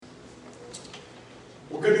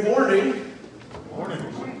Well, good morning. Good morning.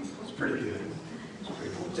 That's pretty good. That's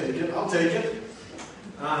pretty cool. Take it. I'll take it.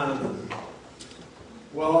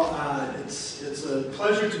 It's a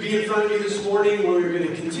pleasure to be in front of you this morning. We're going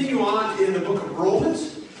to continue on in the book of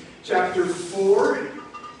Romans, chapter 4,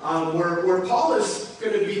 where Paul is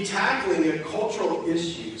going to be tackling a cultural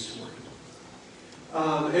issue this morning.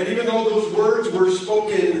 And even though those words were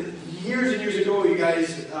spoken years and years ago, you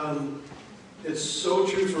guys, it's so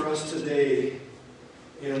true for us today.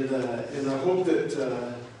 And I hope that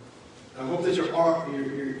your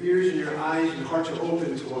ears and your eyes and hearts are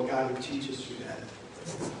open to what God would teach us through that.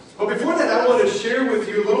 But before that, I want to share with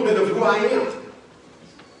you a little bit of who I am.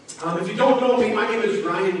 If you don't know me, my name is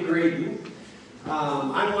Ryan Graden.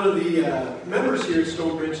 I'm one of the members here at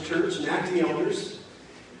Stonebridge Church and acting elders.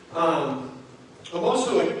 I'm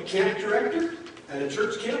also a camp director at a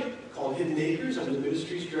church camp called Hidden Acres. I'm the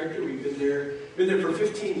ministries director. We've been there for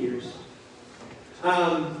 15 years.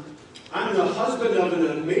 I'm the husband of an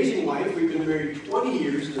amazing wife. We've been married 20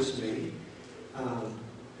 years this May.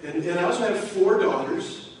 And I also have 4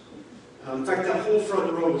 daughters. In fact, that whole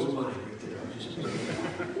front row is mine right there.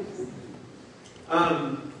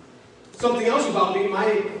 Something else about me,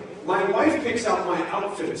 my wife picks out my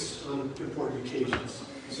outfits on important occasions.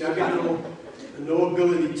 See, I've got no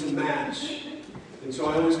ability to match. And so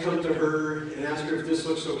I always come to her and ask her if this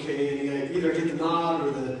looks okay. And I either get the nod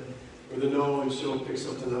or the no, and she'll pick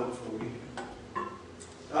something out for me.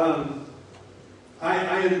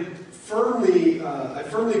 I firmly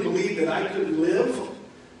believe that I could live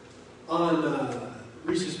on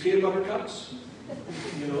Reese's peanut butter cups.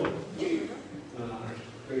 You know.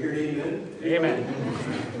 Are you hearing amen? Amen.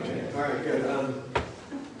 Okay. All right. Good.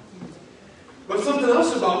 But something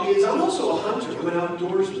else about me is I'm also a hunter. I'm an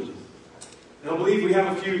outdoorsman. And I believe we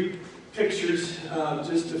have a few pictures,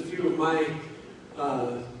 just a few of my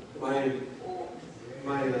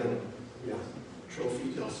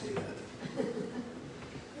trophies, I'll say that.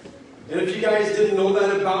 And if you guys didn't know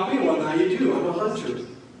that about me, well, now you do. I'm a hunter.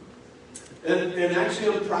 And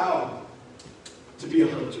actually, I'm proud to be a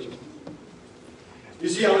hunter. You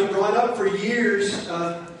see, I was brought up for years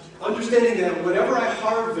understanding that whatever I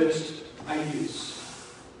harvest, I use.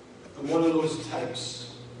 I'm one of those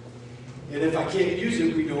types. And if I can't use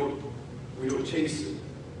it, we don't chase it.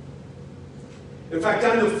 In fact,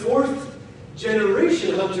 I'm the 4th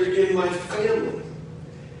generation hunter in my family.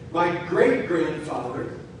 My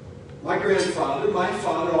great-grandfather, my grandfather, my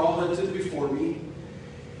father all hunted before me.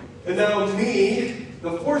 And now me,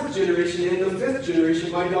 the 4th generation and the 5th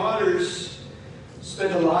generation, my daughters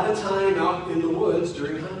spend a lot of time out in the woods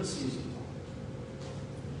during hunt season.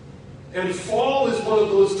 And fall is one of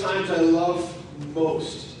those times I love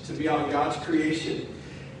most, to be out in God's creation.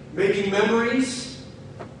 Making memories,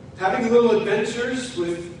 having little adventures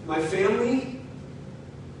with my family,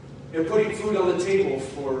 and putting food on the table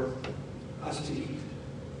for us to eat.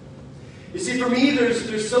 You see, for me,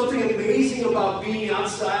 there's something amazing about being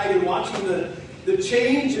outside and watching the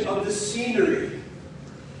change of the scenery.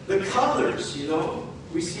 The colors,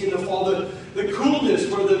 we see in the fall. The coolness,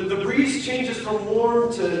 where the breeze changes from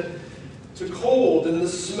warm to cold, and the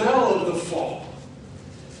smell of the fall.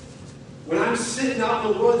 When I'm sitting out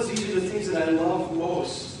in the woods, these are the things that I love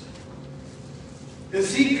most. And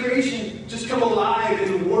see creation just come alive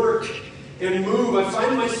and work and move. I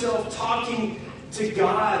find myself talking to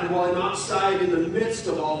God while I'm outside in the midst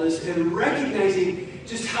of all this and recognizing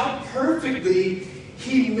just how perfectly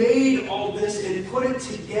He made all this and put it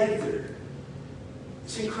together.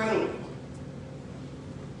 It's incredible.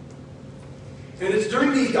 And it's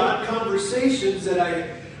during these God conversations that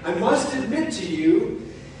I must admit to you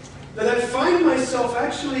that I find myself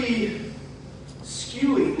actually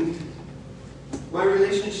skewing my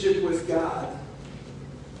relationship with God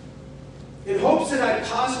in hopes that I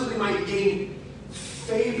possibly might gain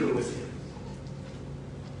favor with Him.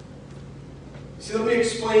 See, let me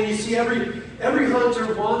explain. You see, every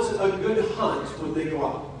hunter wants a good hunt when they go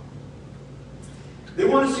out. They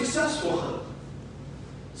want a successful hunt.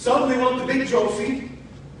 Some, they want the big trophy.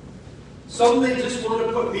 Some, they just want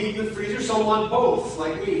to put meat in the freezer. Some want both,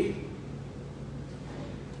 like me.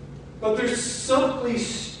 But there's something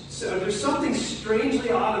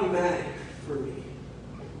strangely automatic for me.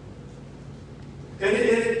 And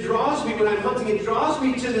it draws me, when I'm hunting, it draws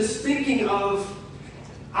me to this thinking of,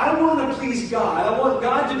 I want to please God. I want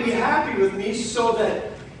God to be happy with me so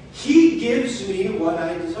that He gives me what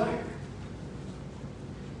I desire.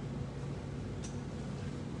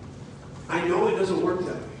 I know it doesn't work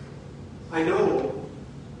that way. I know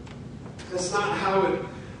that's not how it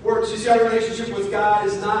works. You see, our relationship with God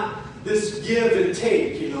is not this give and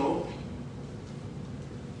take,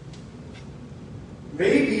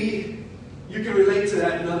 Maybe you can relate to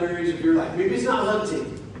that in other areas of your life. Maybe it's not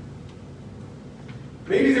hunting.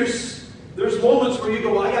 Maybe there's moments where you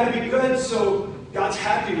go, well, I got to be good, so God's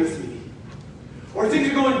happy with me. Or things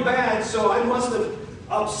are going bad, so I must have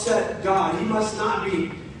upset God. He must not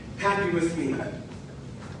be happy with me.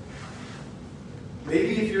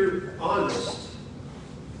 Maybe if you're honest,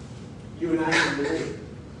 you and I can relate.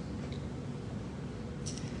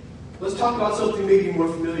 Let's talk about something maybe more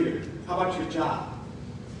familiar. How about your job?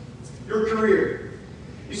 Your career.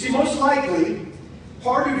 You see, most likely,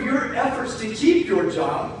 part of your efforts to keep your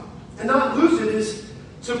job and not lose it is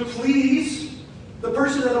to please the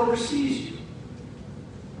person that oversees you.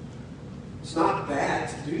 It's not bad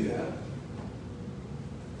to do that.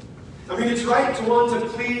 I mean, it's right to want to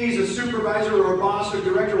please a supervisor or a boss or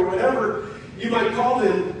director or whatever you might call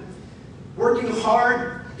them. Working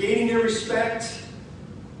hard, gaining their respect,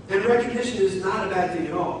 and recognition is not a bad thing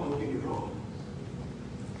at all. Don't get me wrong.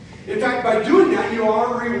 In fact, by doing that, you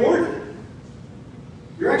are rewarded.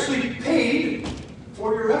 You're actually paid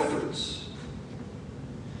for your efforts.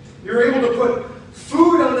 You're able to put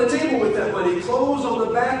food on the table with that money, clothes on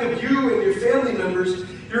the back of you and your family members.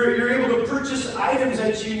 You're able to purchase items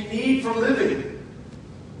that you need for living.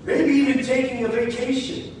 Maybe even taking a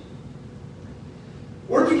vacation.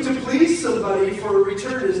 Working to please somebody for a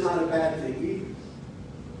return is not a bad thing either.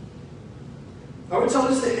 I would tell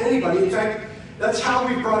this to anybody. In fact, that's how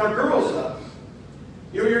we brought our girls up.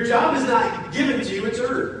 You know, your job is not given to you, it's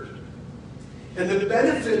earned. And the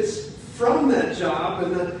benefits from that job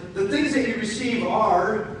and the things that you receive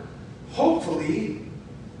are, hopefully,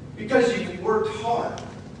 because you've worked hard.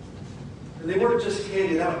 And they weren't just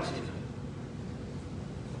handed out to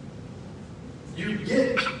you. You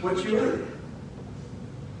get what you earn.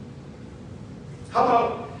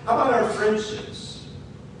 How about our friendships?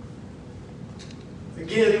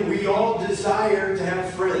 Again, we all desire to have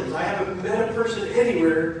friends. I haven't met a person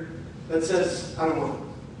anywhere that says, I don't want them.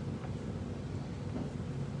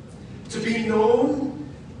 To be known,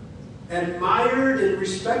 admired, and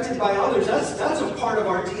respected by others, that's a part of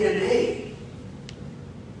our DNA.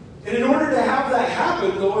 And in order to have that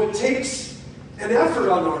happen, though, it takes an effort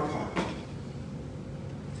on our part.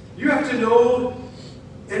 You have to know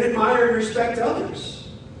and admire and respect others.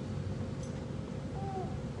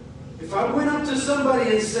 If I went up to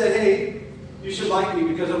somebody and said, hey, you should like me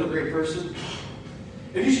because I'm a great person,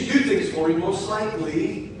 and you should do things for me, most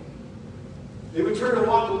likely, they would turn and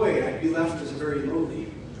walk away. I'd be left as a very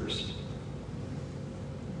lonely person.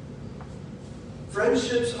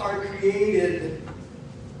 Friendships are created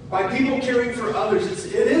by people caring for others.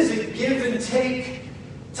 It is a give and take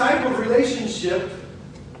type of relationship.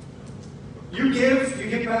 You give, you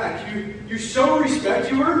get back. You show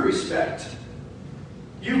respect, you earn respect.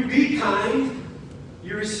 You be kind,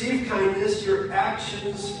 you receive kindness. Your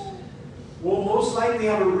actions will most likely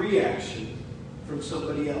have a reaction from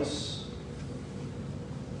somebody else.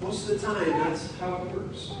 Most of the time, that's how it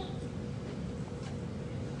works.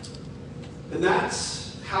 And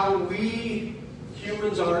that's how we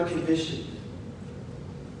humans are conditioned.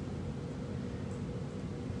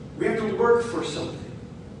 We have to work for something.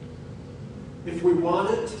 If we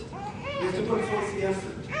want it, we have to put forth the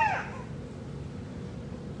effort.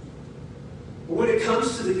 But when it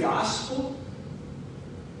comes to the gospel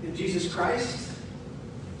in Jesus Christ,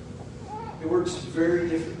 it works very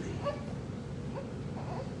differently.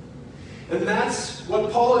 And that's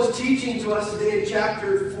what Paul is teaching to us today in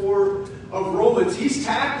chapter 4 of Romans. He's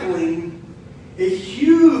tackling a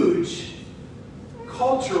huge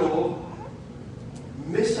cultural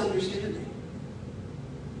misunderstanding.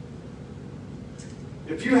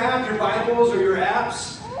 If you have your Bibles or your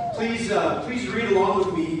apps, please read along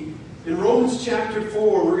with me. In Romans chapter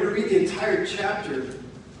 4, we're going to read the entire chapter,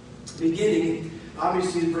 beginning,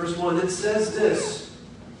 obviously, in verse 1. It says this: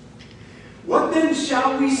 "What then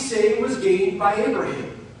shall we say was gained by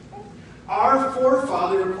Abraham, our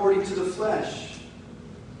forefather according to the flesh?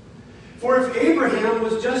 For if Abraham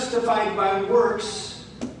was justified by works,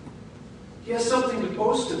 he has something to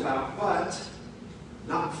boast about, but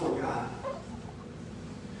not before God.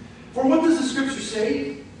 For what does the Scripture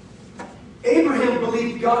say? Abraham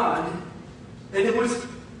believed God, and it was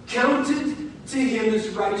counted to him as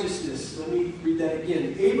righteousness." Let me read that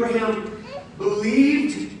again. Abraham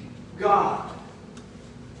believed God.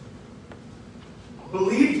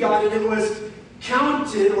 Believed God, and it was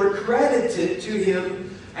counted or credited to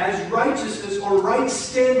him as righteousness or right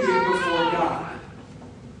standing before God.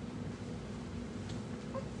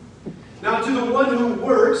 Now, to the one who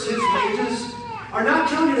works, his wages are not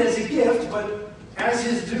counted as a gift, but as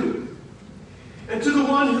his due. And to the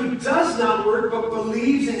one who does not work, but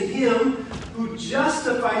believes in him who who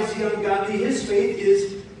justifies the ungodly, his faith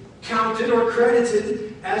is counted or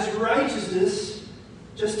credited as righteousness,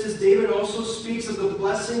 just as David also speaks of the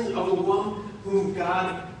blessing of the one whom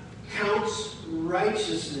God counts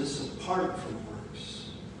righteousness apart from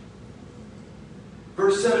works.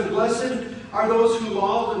 Verse 7, blessed are those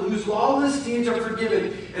whose lawless deeds are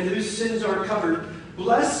forgiven and whose sins are covered.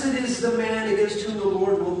 Blessed is the man against whom the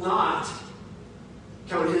Lord will not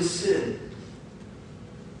count his sin.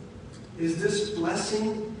 Is this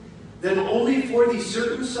blessing then only for the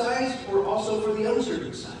circumcised or also for the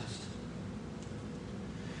uncircumcised?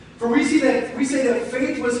 For we say that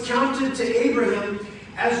faith was counted to Abraham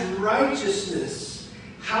as righteousness.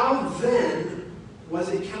 How then was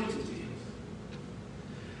it counted to him?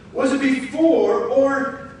 Was it before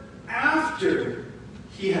or after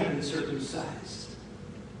he had been circumcised?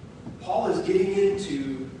 Paul is getting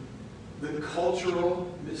into the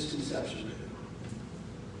cultural misconception.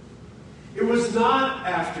 It was not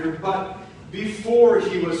after, but before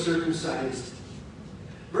he was circumcised.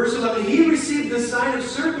 Verse 11, he received the sign of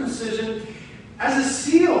circumcision as a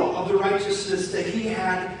seal of the righteousness that he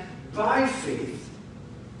had by faith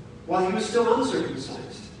while he was still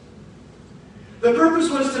uncircumcised. The purpose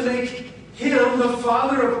was to make him the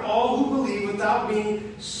father of all who believe without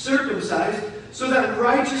being circumcised, so that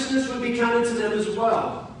righteousness would be counted to them as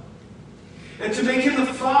well. And to make him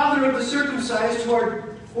the father of the circumcised who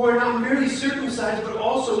are not merely circumcised, but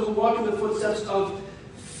also who walk in the footsteps of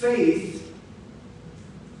faith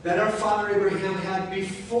that our father Abraham had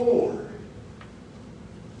before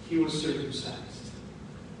he was circumcised.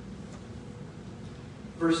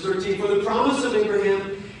 Verse 13, for the promise of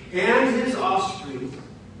Abraham and his offspring,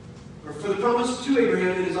 or for the promise to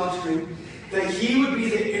Abraham and his offspring, that he would be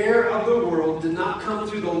the heir of the world, did not come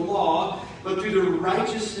through the law, but through the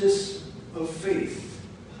righteousness of faith.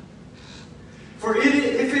 For if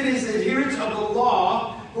it is adherents of the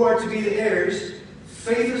law who are to be the heirs,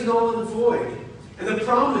 faith is null and void, and the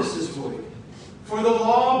promise is void. For the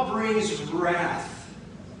law brings wrath.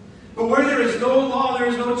 But where there is no law, there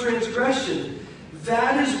is no transgression.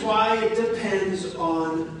 That is why it depends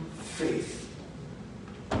on faith,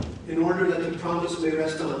 in order that the promise may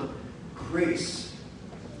rest on grace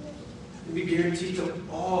and be guaranteed to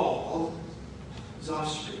all his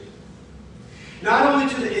offspring. Not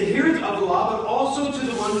only to the adherent of the law, but also to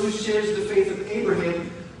the one who shares the faith of Abraham,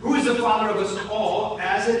 who is the father of us all,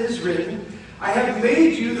 as it is written, I have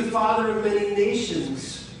made you the father of many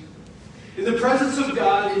nations, in the presence of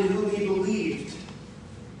God in whom he believed,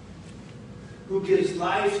 who gives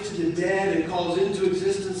life to the dead and calls into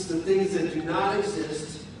existence the things that do not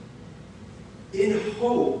exist. In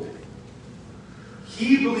hope,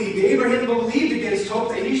 he believed, Abraham believed against hope,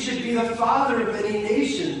 that he should be the father of many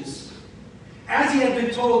nations. As he had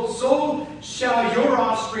been told, so shall your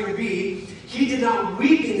offspring be. He did not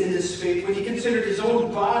weaken in his faith when he considered his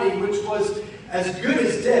own body, which was as good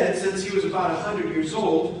as dead, since he was about 100 years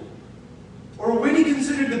old, or when he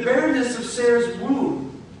considered the barrenness of Sarah's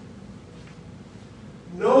womb.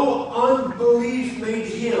 No unbelief made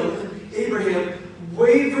him, Abraham,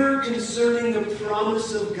 waver concerning the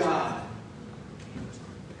promise of God.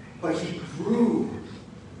 But he grew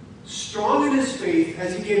strong in his faith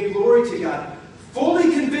as he gave glory to God,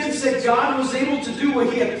 fully convinced that God was able to do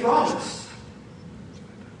what he had promised.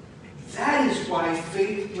 That is why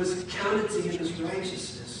faith was counted to him as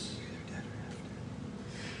righteousness.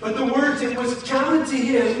 But the words "it was counted to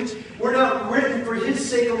him" were not written for his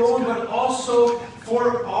sake alone, but also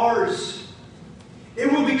for ours.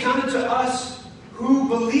 It will be counted to us who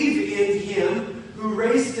believe in him, who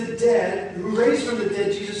raised from the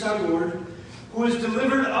dead Jesus our Lord, who was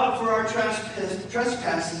delivered up for our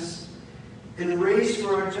trespasses and raised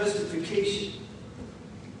for our justification.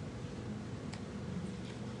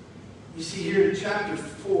 You see, here in chapter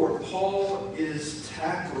 4, Paul is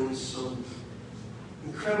tackling some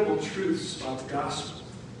incredible truths about the gospel.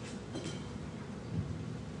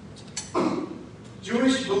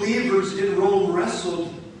 Jewish believers in Rome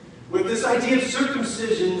wrestled with this idea of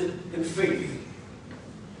circumcision and faith.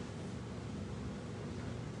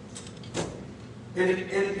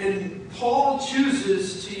 And Paul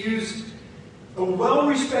chooses to use a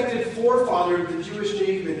well-respected forefather of the Jewish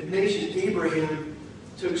nation, Abraham,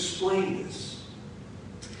 to explain this.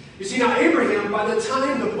 You see, now Abraham, by the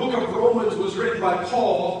time the book of Romans was written by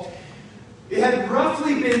Paul, it had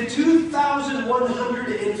roughly been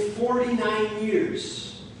 2,149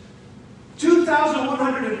 years.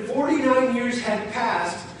 2,149 years had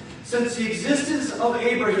passed since the existence of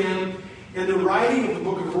Abraham and the writing of the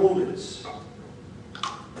book of Romans.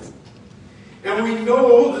 And we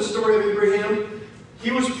know the story of Abraham.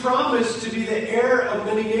 He was promised to be the heir of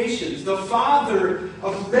many nations, the father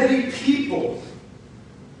of many people.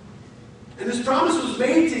 And this promise was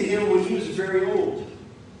made to him when he was very old.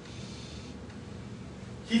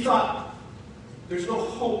 He thought, there's no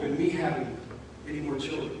hope in me having any more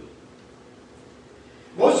children.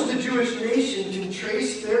 Most of the Jewish nation can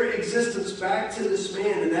trace their existence back to this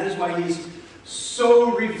man, and that is why he's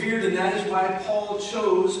so revered, and that is why Paul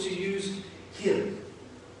chose to use him.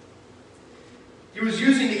 He was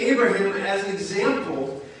using Abraham as an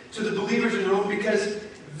example to the believers in Rome because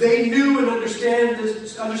they knew and understood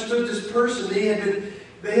this person. They had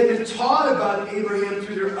been taught about Abraham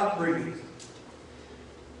through their upbringing.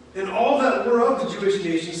 And all that were of the Jewish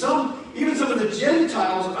nation, even some of the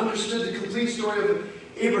Gentiles understood the complete story of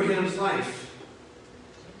Abraham's life.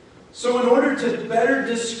 So in order to better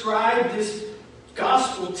describe this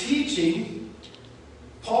gospel teaching,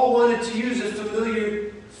 Paul wanted to use a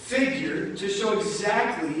familiar figure to show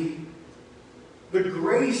exactly the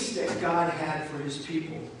grace that God had for his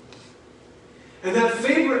people. And that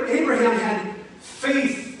Abraham had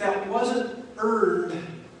faith that wasn't earned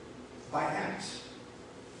by acts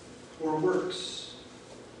or works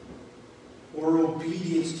or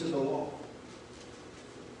obedience to the law.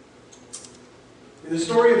 In the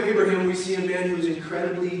story of Abraham, we see a man who is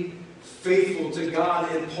incredibly faithful to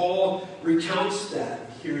God, and Paul recounts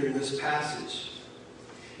that here in this passage.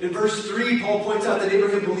 In verse 3, Paul points out that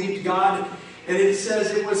Abraham believed God, and it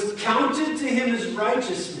says it was counted to him as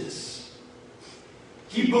righteousness.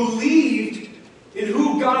 He believed in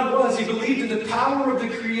who God was. He believed in the power of the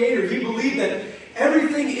Creator. He believed that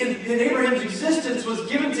everything in Abraham's existence was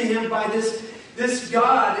given to him by this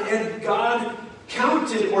God, and God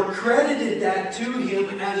counted or credited that to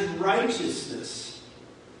him as righteousness.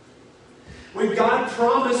 When God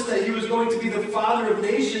promised that he was going to be the father of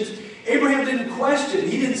nations, Abraham didn't question.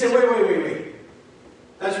 He didn't say, wait.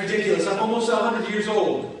 That's ridiculous. I'm almost 100 years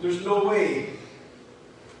old. There's no way.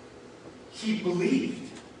 He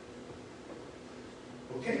believed.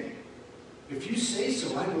 Okay. If you say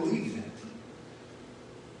so, I believe that.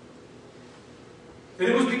 And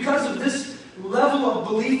it was because of this level of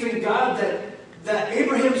belief in God that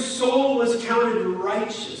Abraham's soul was counted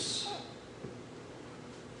righteous.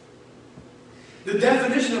 The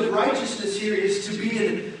definition of righteousness here is to be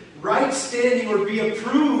in right standing or be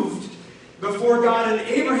approved before God, and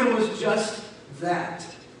Abraham was just that.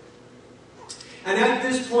 And at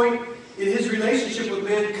this point in his relationship with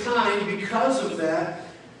mankind, because of that,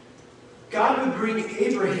 God would bring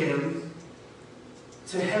Abraham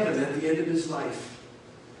to heaven at the end of his life.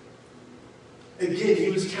 Again, he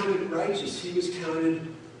was counted righteous. He was counted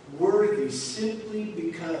worthy simply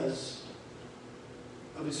because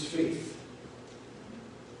of his faith.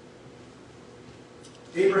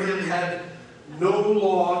 Abraham had no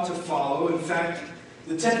law to follow. In fact,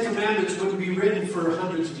 the Ten Commandments wouldn't be written for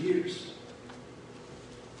hundreds of years.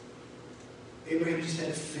 Abraham just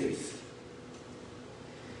had faith.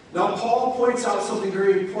 Now, Paul points out something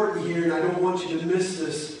very important here, and I don't want you to miss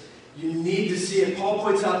this. You need to see it. Paul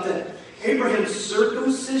points out that Abraham's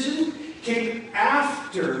circumcision came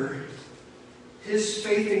after his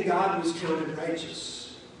faith in God was counted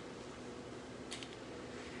righteous.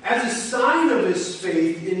 As a sign of his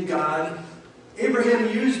faith in God, Abraham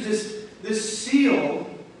used this seal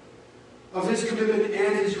of his commitment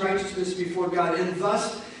and his righteousness before God. And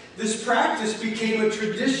thus, this practice became a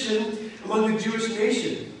tradition among the Jewish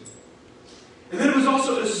nation. And then it was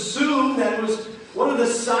also assumed that it was one of the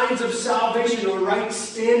signs of salvation or right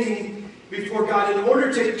standing before God. In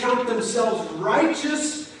order to count themselves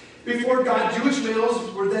righteous before God, Jewish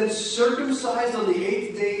males were then circumcised on the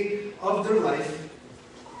 8th day of their life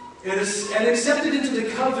and accepted into the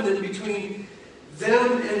covenant between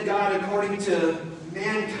them and God according to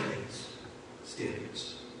mankind's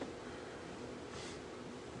standards.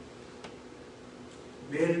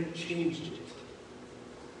 Man changed it.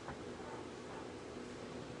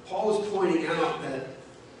 Paul is pointing out that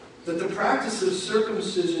the practice of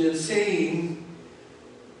circumcision and saying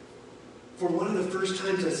for one of the first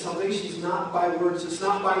times that salvation is not by words, it's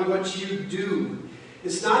not by what you do.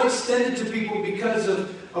 It's not extended to people because of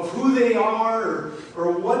who they are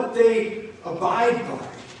or what they abide by.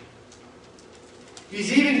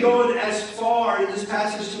 He's even going as far in this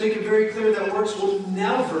passage to make it very clear that works will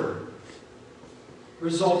never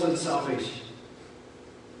result in salvation.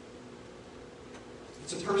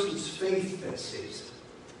 It's a person's faith that saves them.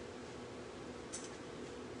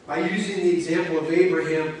 By using the example of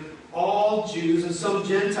Abraham, all Jews and some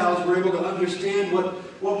Gentiles were able to understand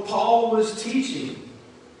what Paul was teaching.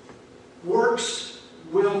 Works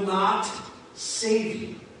will not save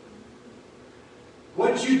you.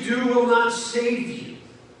 What you do will not save you.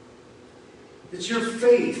 It's your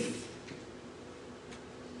faith.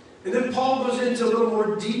 And then Paul goes into a little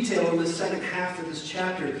more detail in the second half of this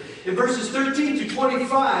chapter. In verses 13 to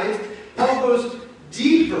 25, Paul goes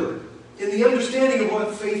deeper in the understanding of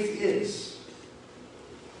what faith is.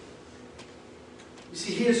 You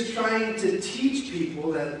see, he is trying to teach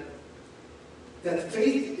people that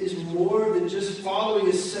faith is more than just following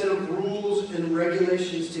a set of rules and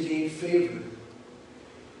regulations to gain favor.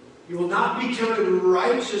 You will not be counted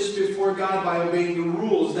righteous before God by obeying the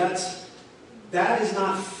rules. That is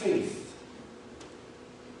not faith.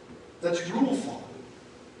 That's rule following.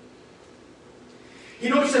 He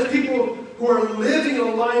notes that people who are living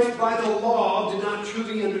a life by the law do not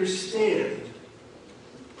truly understand.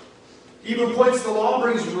 He even points the law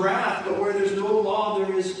brings wrath, but where there's no law,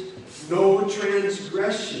 there is no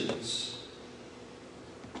transgressions.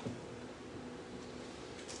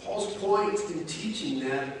 Paul's point in teaching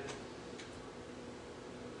that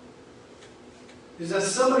is that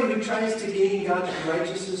somebody who tries to gain God's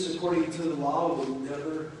righteousness according to the law will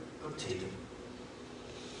never obtain it.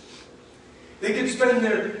 They could spend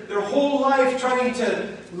their whole life trying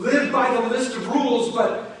to live by the list of rules,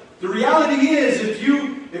 but the reality is, if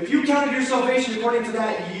you counted your salvation according to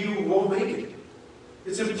that, you won't make it.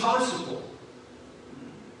 It's impossible.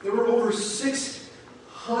 There were over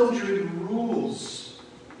 600 rules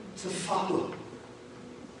to follow.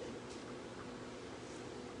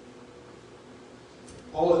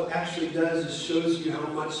 All it actually does is shows you how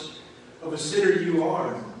much of a sinner you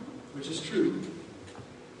are, which is true,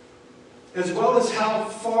 as well as how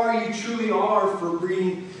far you truly are for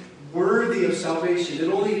being worthy of salvation.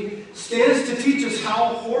 It only stands to teach us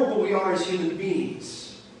how horrible we are as human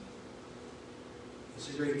beings. It's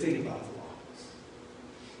a great thing about the law.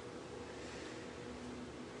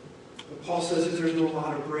 But Paul says if there's no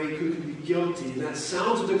law to break, who can be guilty? And that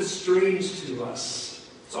sounds a bit strange to us.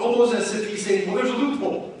 It's almost as if he's saying, well, there's a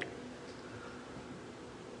loophole.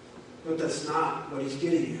 But that's not what he's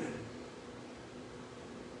getting at.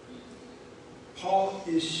 Paul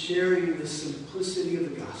is sharing the simplicity of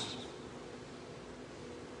the gospel.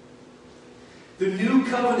 The new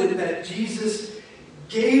covenant that Jesus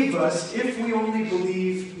gave us if we only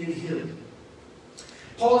believe in him.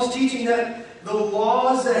 Paul is teaching that the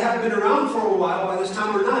laws that have been around for a while by this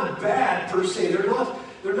time are not bad per se. They're not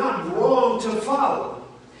wrong to follow.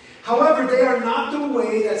 However, they are not the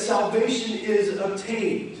way that salvation is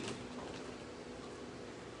obtained.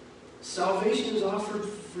 Salvation is offered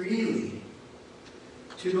freely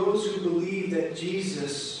to those who believe that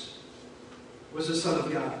Jesus was the Son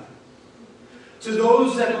of God. To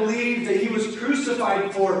those that believe that he was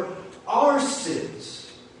crucified for our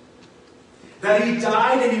sins. That he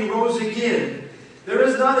died and he rose again. There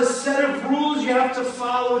is not a set of rules you have to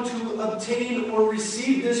follow to obtain or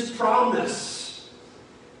receive this promise.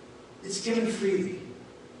 It's given freely.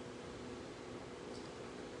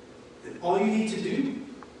 And all you need to do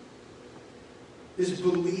is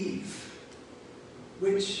believe,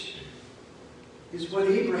 which is what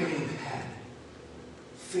Abraham had.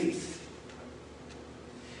 Faith.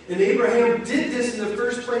 And Abraham did this in the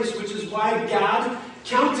first place, which is why God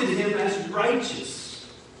counted him as righteous.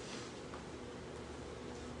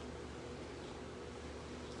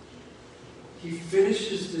 He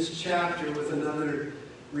finishes this chapter with another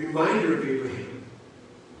reminder of Abraham.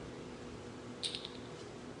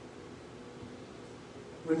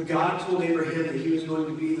 When God told Abraham that he was going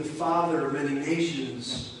to be the father of many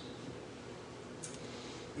nations,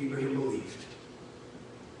 Abraham believed.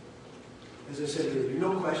 As I said earlier,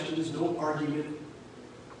 no questions, no argument,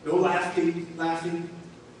 no laughing.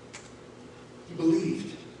 He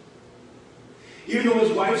believed. Even though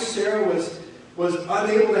his wife Sarah was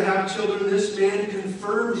unable to have children, this man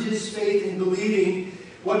confirmed his faith in believing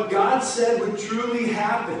what God said would truly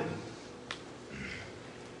happen.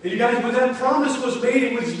 And you guys, when that promise was made,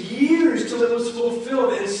 it was years till it was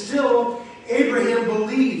fulfilled, and still Abraham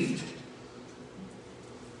believed.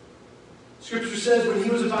 Scripture says when he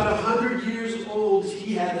was about 100 years old,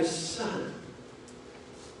 he had a son.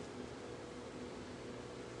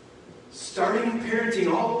 Starting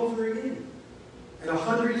parenting all over again at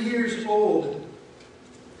 100 years old.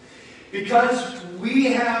 Because we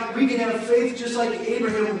can have faith just like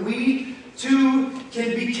Abraham, we too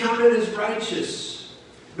can be counted as righteous.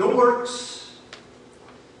 No works,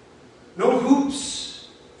 no hoops,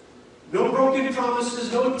 no broken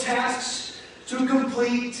promises, no tasks to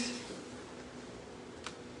complete.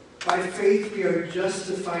 By faith we are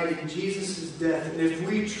justified in Jesus' death. And if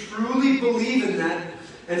we truly believe in that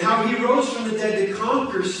and how he rose from the dead to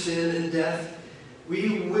conquer sin and death,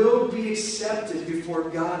 we will be accepted before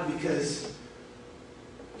God because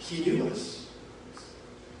he knew us.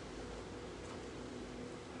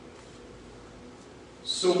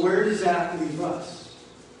 So where does that leave us?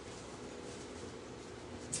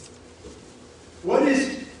 What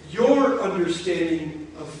is your understanding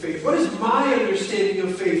of faith? What is my understanding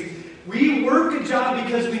of faith? We work a job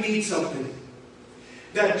because we need something.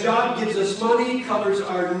 That job gives us money, covers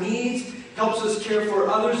our needs, helps us care for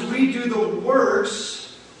others. We do the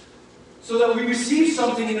works so that we receive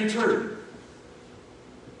something in return.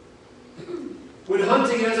 When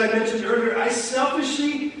hunting, as I mentioned earlier, I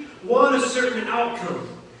selfishly want a certain outcome.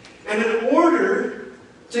 And in order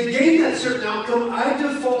to gain that certain outcome, I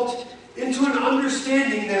default into an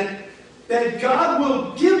understanding that God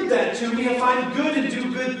will give that to me if I'm good and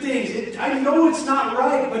do good things. I know it's not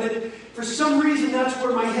right, but for some reason that's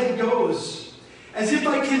where my head goes. As if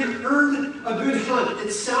I can earn a good hunt.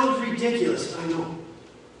 It sounds ridiculous, I know.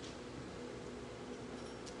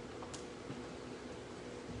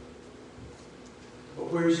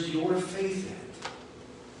 But where's your faith at?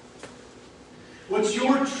 What's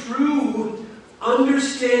your true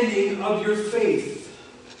understanding of your faith?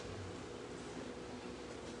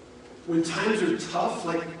 When times are tough,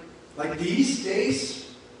 like these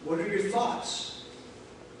days, what are your thoughts?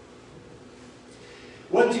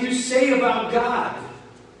 What do you say about God?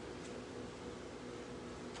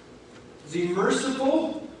 Is He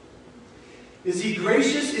merciful? Is He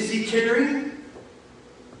gracious? Is He caring?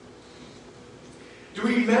 Do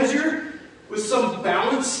we measure with some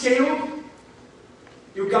balance scale?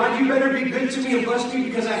 God, you better be good to me and bless me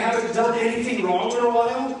because I haven't done anything wrong in a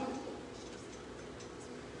while?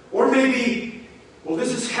 Or maybe, well,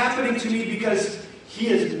 this is happening to me because He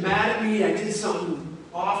is mad at me, I did something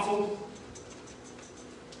awful.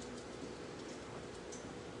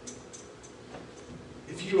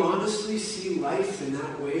 If you honestly see life in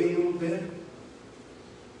that way a little bit,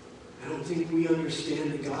 I don't think we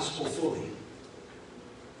understand the gospel fully.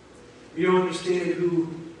 We don't understand who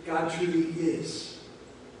God truly is.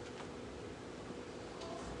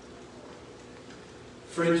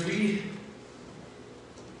 Friends,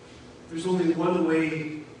 there's only one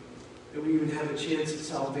way that we even have a chance at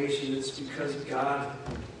salvation. It's because God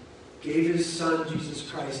gave His Son,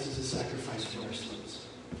 Jesus Christ, as a sacrifice for our sins.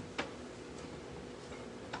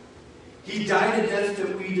 He died a death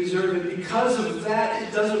that we deserve, and because of that,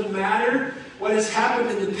 it doesn't matter what has happened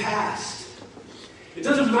in the past. It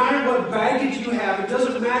doesn't matter what baggage you have. It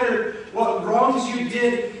doesn't matter what wrongs you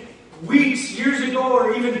did weeks, years ago,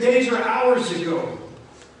 or even days or hours ago.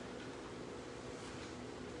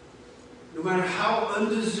 No matter how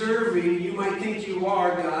undeserving you might think you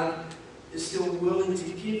are, God is still willing to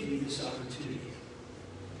give you this opportunity.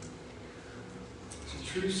 It's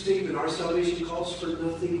a true statement. Our salvation calls for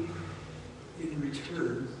nothing in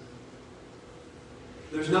return.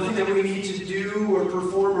 There's nothing that we need to do or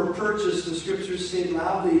perform or purchase. The Scriptures say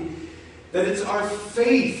loudly that it's our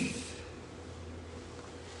faith.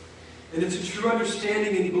 And it's a true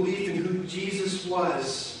understanding and belief in who Jesus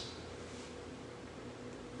was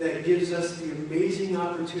that gives us the amazing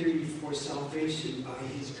opportunity for salvation by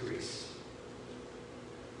His grace.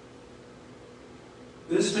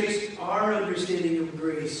 This makes our understanding of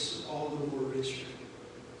grace all the more richer.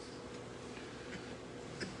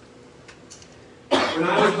 When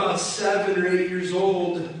I was about 7 or 8 years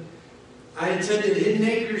old, I attended Hidden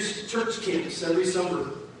Acres church camps every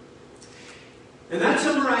summer. And that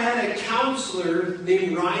summer I had a counselor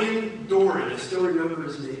named Ryan Doran. I still remember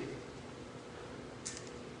his name.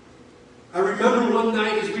 I remember one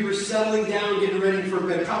night as we were settling down, getting ready for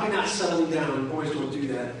bed. Probably not settling down. Boys don't do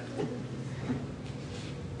that.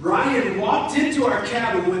 Ryan walked into our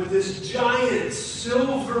cabin with this giant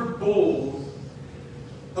silver bowl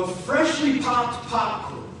of freshly popped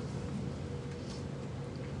popcorn.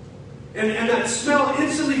 And that smell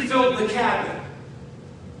instantly filled the cabin.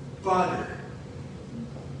 Butter.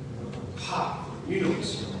 Popcorn. You know the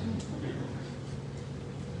smell.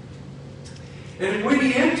 And when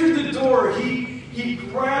he entered the door, he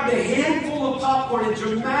grabbed a handful of popcorn and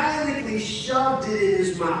dramatically shoved it in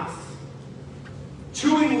his mouth,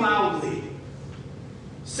 chewing loudly.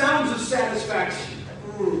 Sounds of satisfaction.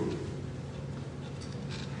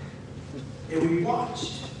 And we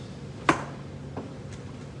watched.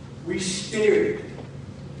 We stared.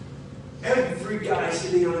 Every guy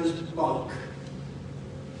sitting on his bunk,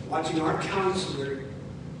 watching our counselor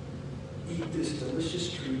eat this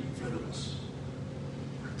delicious treat in front of us.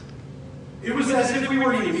 It was as if we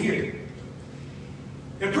weren't even here.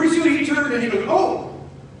 And pretty soon he turned and he went, "Oh,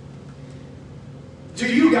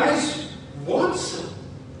 do you guys want some?"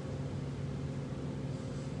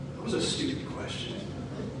 That was a stupid question.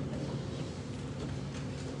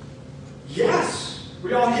 Yes.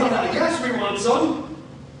 We all yelled out, "Yes, we want some."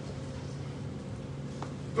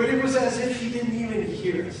 But it was as if he didn't even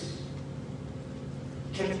hear us.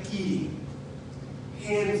 He kept eating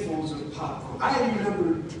handfuls of popcorn. I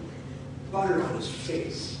remember butter on his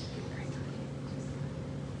face.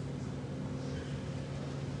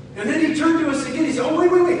 And then he turned to us again. He said, oh,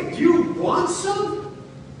 wait. Do you want some?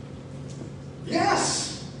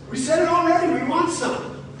 Yes. We said it already. We want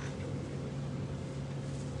some.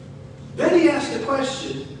 Then he asked a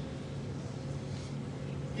question.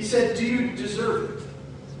 He said, do you deserve it?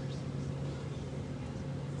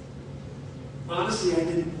 Honestly, I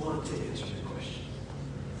didn't want to answer the question.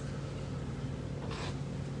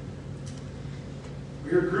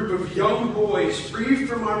 We were a group of young boys, free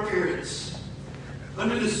from our parents,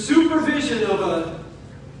 under the supervision of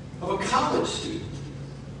a college student.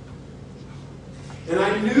 And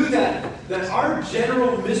I knew that our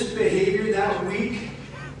general misbehavior that week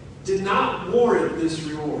did not warrant this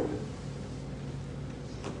reward.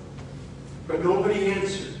 But nobody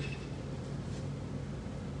answered.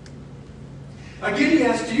 Again, he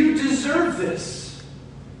asked, do you deserve this?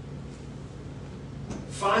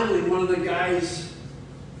 Finally, one of the guys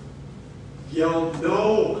yelled,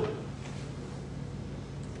 no.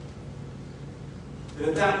 And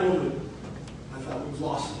at that moment, I thought, we've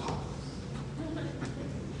lost the Papa.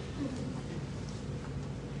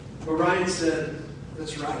 But Ryan said,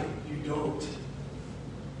 that's right, you don't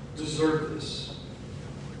deserve this.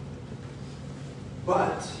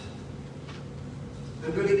 But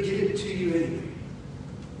I'm going to give it to you anyway.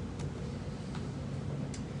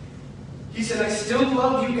 He said, I still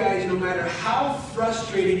love you guys no matter how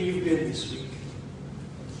frustrating you've been this week.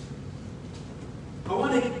 I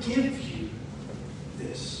want to give you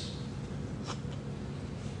this.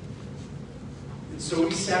 And so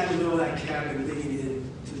we sat in the middle of that cabin digging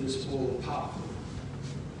into this bowl of popcorn.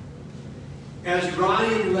 As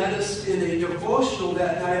Ryan led us in a devotional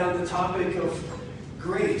that night on the topic of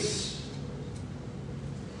grace,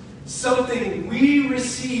 something we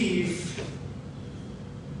receive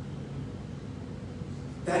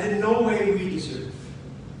that in no way we deserve.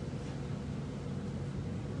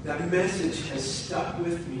 That message has stuck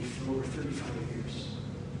with me for over 35 years.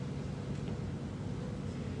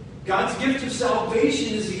 God's gift of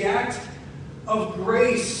salvation is the act of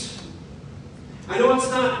grace. I know it's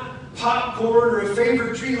not popcorn or a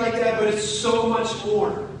favorite treat like that, but it's so much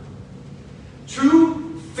more.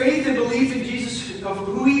 True faith and belief in Jesus, of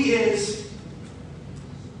who He is,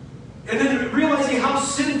 and then realizing how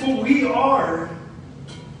sinful we are.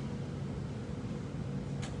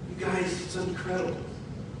 You guys, it's incredible.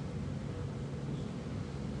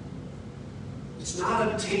 It's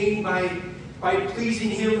not obtained by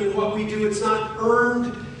pleasing Him in what we do. It's not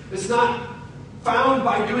earned. It's not found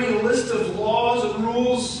by doing a list of laws and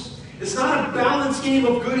rules. It's not a balanced game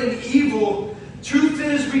of good and evil. Truth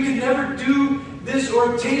is, we could never do this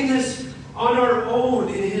or obtain this on our own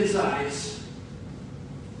in His eyes.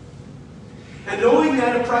 And knowing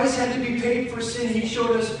that a price had to be paid for sin, He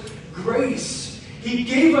showed us grace. He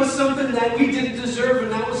gave us something that we didn't deserve,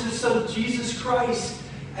 and that was His Son, Jesus Christ,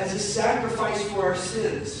 as a sacrifice for our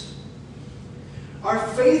sins. Our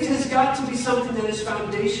faith has got to be something that is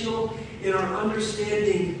foundational in our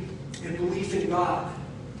understanding and belief in God.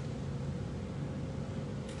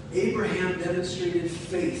 Abraham demonstrated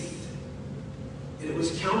faith, and it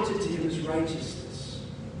was counted to him as righteousness.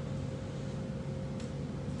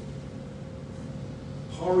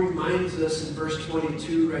 Paul reminds us in verse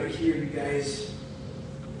 22 right here, you guys.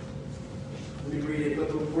 Let me read it. But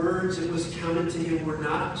the words it was counted to him were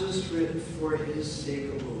not just written for his sake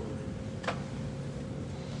alone,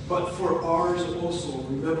 but for ours also.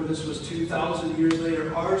 Remember, this was 2,000 years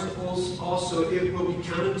later. Ours also, it will be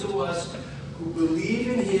counted to us who believe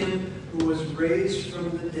in Him who was raised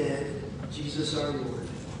from the dead, Jesus our Lord.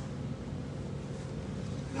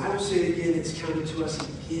 And I will say it again, it's counted to us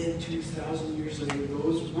again 2,000 years later.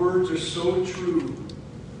 Those words are so true.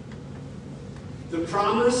 The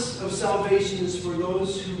promise of salvation is for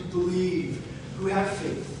those who believe, who have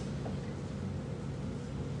faith.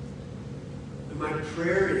 And my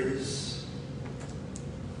prayer is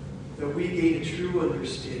that we gain a true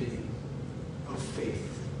understanding of faith.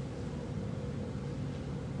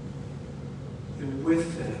 And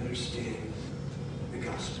with that understanding, the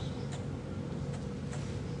gospel.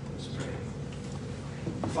 Let's pray.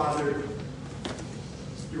 Father,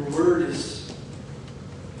 your word is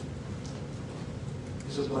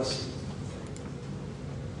a blessing.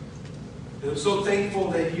 And I'm so thankful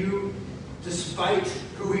that you, despite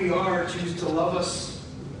who we are, choose to love us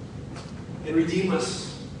and redeem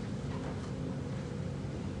us.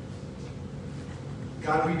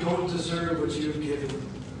 God, we don't deserve what you have given.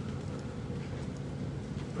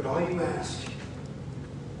 But all you ask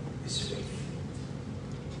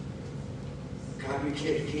God, we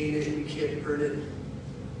can't gain it, we can't earn it.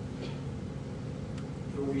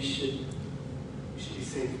 But we should be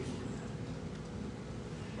thankful for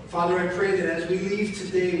that. Father, I pray that as we leave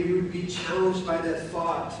today, we would be challenged by that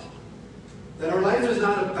thought that our life is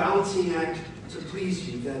not a balancing act to please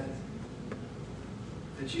you, that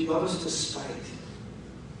you love us despite.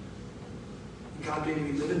 And God, may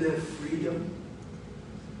we live in that freedom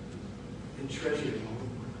and treasure it all the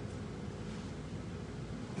more.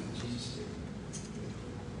 In Jesus' name.